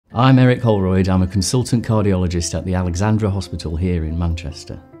I'm Eric Holroyd. I'm a consultant cardiologist at the Alexandra Hospital here in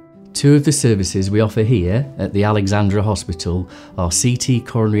Manchester. Two of the services we offer here at the Alexandra Hospital are CT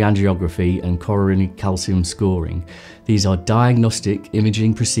coronary angiography and coronary calcium scoring. These are diagnostic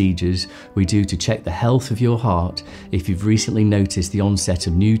imaging procedures we do to check the health of your heart if you've recently noticed the onset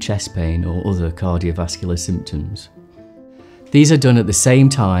of new chest pain or other cardiovascular symptoms. These are done at the same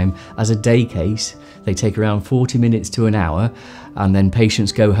time as a day case. They take around 40 minutes to an hour, and then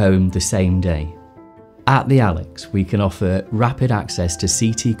patients go home the same day. At the Alex, we can offer rapid access to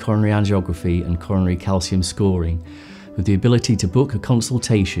CT coronary angiography and coronary calcium scoring, with the ability to book a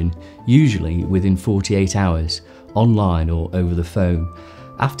consultation, usually within 48 hours, online or over the phone.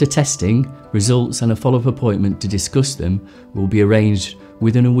 After testing, results and a follow-up appointment to discuss them will be arranged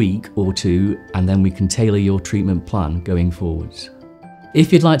within a week or two, and then we can tailor your treatment plan going forwards.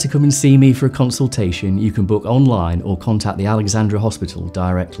 If you'd like to come and see me for a consultation, you can book online or contact the Alexandra Hospital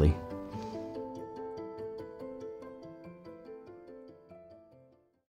directly.